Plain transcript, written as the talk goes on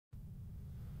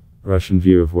Russian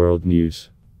view of world news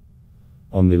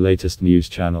on the latest news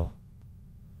channel.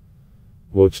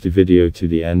 Watch the video to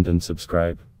the end and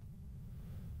subscribe.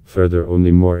 Further,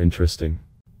 only more interesting.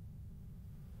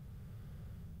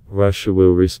 Russia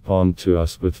will respond to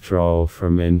US withdrawal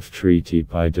from INF Treaty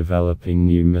by developing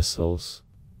new missiles.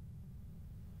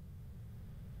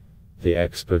 The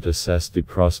expert assessed the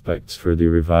prospects for the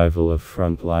revival of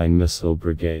frontline missile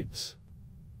brigades.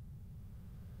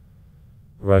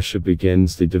 Russia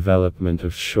begins the development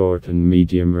of short and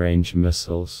medium-range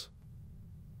missiles.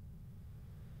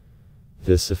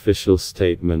 This official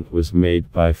statement was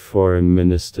made by Foreign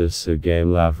Minister Sergei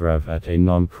Lavrov at a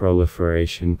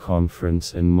non-proliferation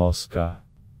conference in Moscow.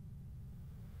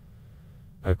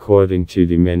 According to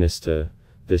the minister,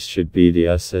 this should be the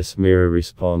US's mirror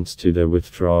response to the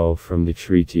withdrawal from the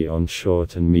Treaty on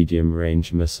Short and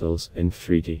Medium-Range Missiles INF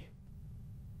Treaty.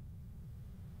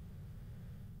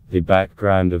 The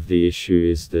background of the issue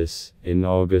is this: in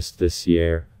August this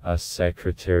year, US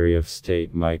Secretary of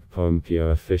State Mike Pompeo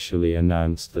officially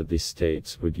announced that the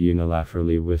states would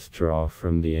unilaterally withdraw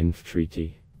from the INF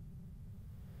Treaty.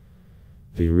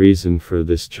 The reason for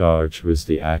this charge was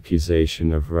the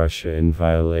accusation of Russia in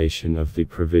violation of the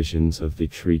provisions of the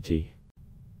treaty.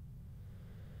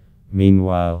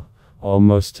 Meanwhile,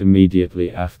 almost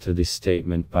immediately after the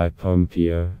statement by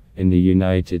Pompeo, in the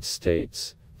United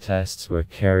States, tests were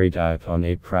carried out on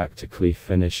a practically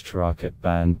finished rocket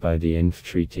banned by the INF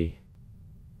Treaty.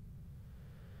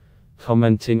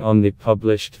 Commenting on the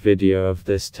published video of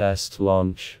this test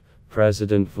launch,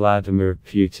 President Vladimir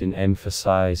Putin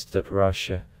emphasized that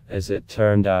Russia, as it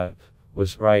turned out,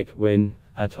 was right-wing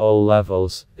at all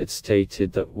levels. It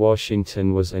stated that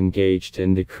Washington was engaged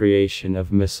in the creation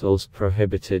of missiles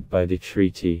prohibited by the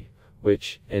treaty,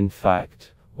 which, in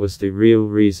fact, was the real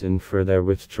reason for their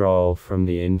withdrawal from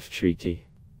the INF Treaty.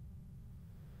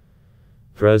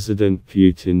 President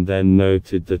Putin then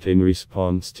noted that in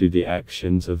response to the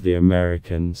actions of the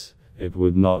Americans, it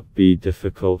would not be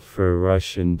difficult for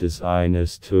Russian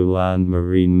designers to land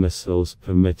marine missiles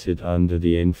permitted under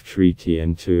the INF Treaty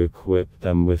and to equip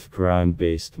them with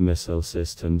ground-based missile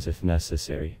systems if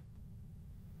necessary.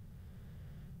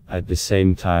 At the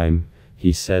same time,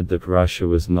 he said that Russia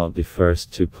was not the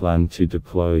first to plan to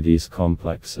deploy these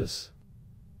complexes.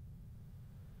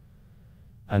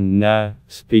 And now,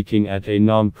 speaking at a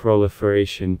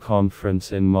non-proliferation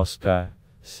conference in Moscow,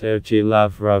 Sergei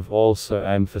Lavrov also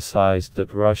emphasized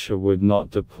that Russia would not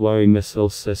deploy missile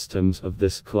systems of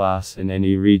this class in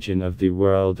any region of the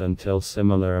world until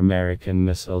similar American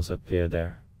missiles appear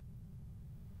there.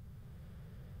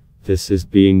 This is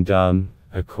being done,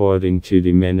 according to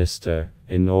the minister,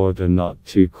 in order not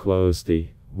to close the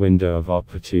window of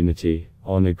opportunity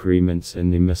on agreements in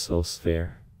the missile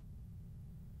sphere.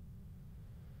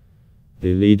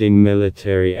 The leading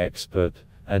military expert,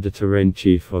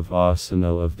 editor-in-chief of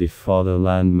Arsenal of the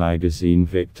Fatherland magazine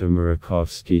Viktor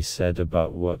Murakovsky said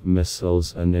about what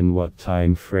missiles and in what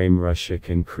time frame Russia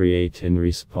can create in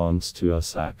response to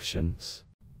US actions.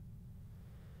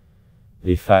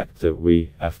 The fact that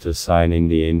we, after signing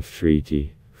the INF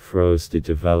Treaty, froze the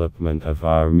development of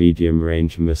our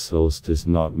medium-range missiles does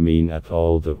not mean at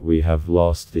all that we have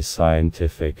lost the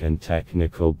scientific and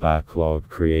technical backlog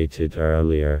created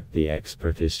earlier, the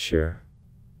expert is sure.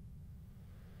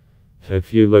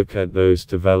 If you look at those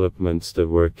developments that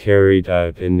were carried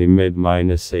out in the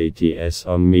mid-80s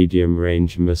on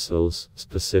medium-range missiles,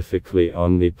 specifically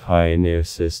on the Pioneer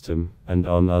system, and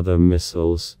on other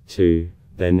missiles, too,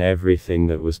 then everything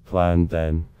that was planned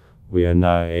then, we are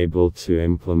now able to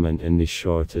implement in the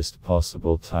shortest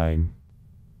possible time.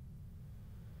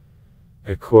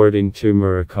 According to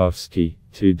Murakovsky,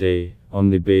 today, on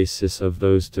the basis of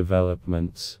those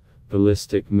developments,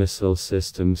 ballistic missile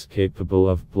systems capable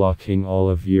of blocking all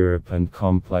of Europe and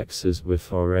complexes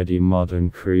with already modern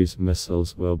cruise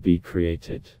missiles will be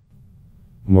created.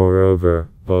 Moreover,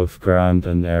 both ground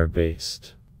and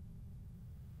air-based.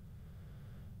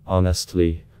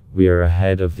 Honestly, we are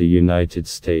ahead of the United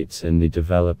States in the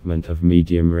development of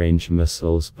medium-range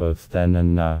missiles both then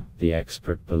and now, the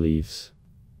expert believes.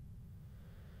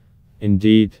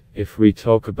 Indeed, if we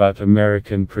talk about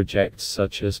American projects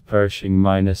such as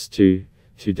Pershing-2,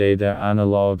 today their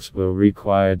analogues will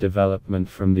require development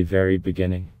from the very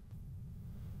beginning.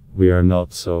 We are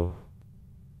not so.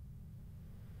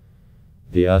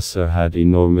 The USA had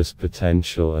enormous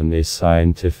potential and a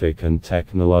scientific and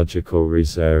technological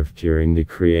reserve during the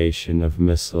creation of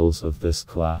missiles of this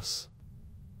class.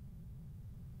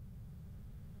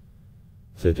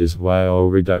 That is why all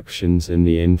reductions in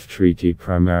the INF Treaty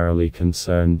primarily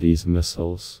concerned these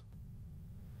missiles.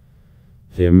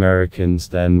 The Americans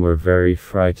then were very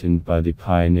frightened by the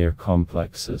Pioneer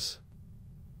complexes.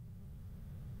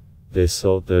 They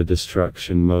sought their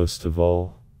destruction most of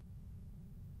all.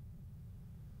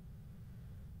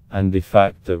 And the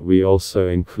fact that we also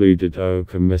included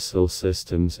Oka missile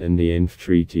systems in the INF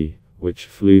Treaty, which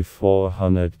flew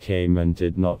 400 km and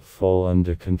did not fall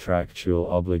under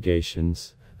contractual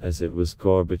obligations, as it was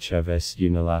Gorbachev's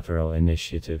unilateral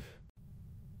initiative.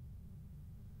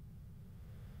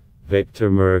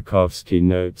 Viktor Murakovsky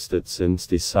notes that since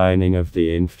the signing of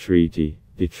the INF Treaty,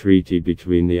 the treaty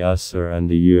between the USSR and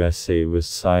the USA was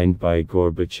signed by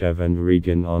Gorbachev and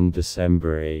Reagan on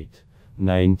December 8,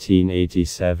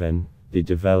 1987, the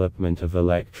development of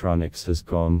electronics has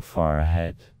gone far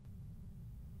ahead.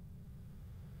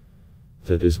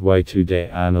 That is why today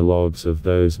analogues of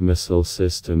those missile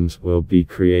systems will be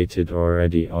created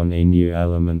already on a new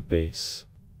element base.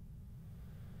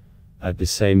 At the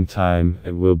same time,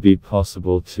 it will be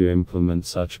possible to implement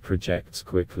such projects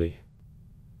quickly.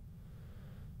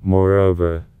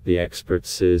 Moreover, the expert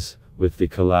says, with the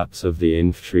collapse of the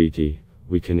INF Treaty,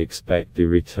 we can expect the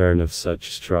return of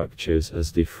such structures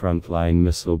as the Frontline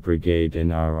Missile Brigade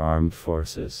in our armed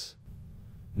forces.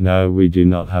 Now we do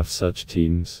not have such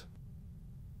teams.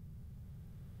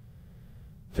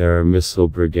 There are missile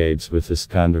brigades with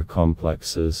Iskander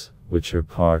complexes, which are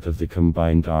part of the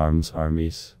combined arms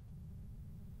armies.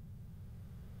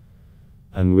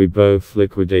 And we both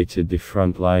liquidated the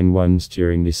frontline ones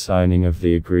during the signing of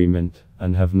the agreement,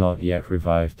 and have not yet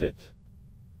revived it.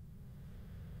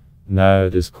 Now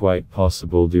it is quite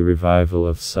possible the revival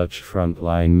of such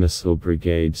frontline missile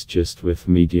brigades just with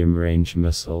medium-range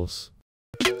missiles.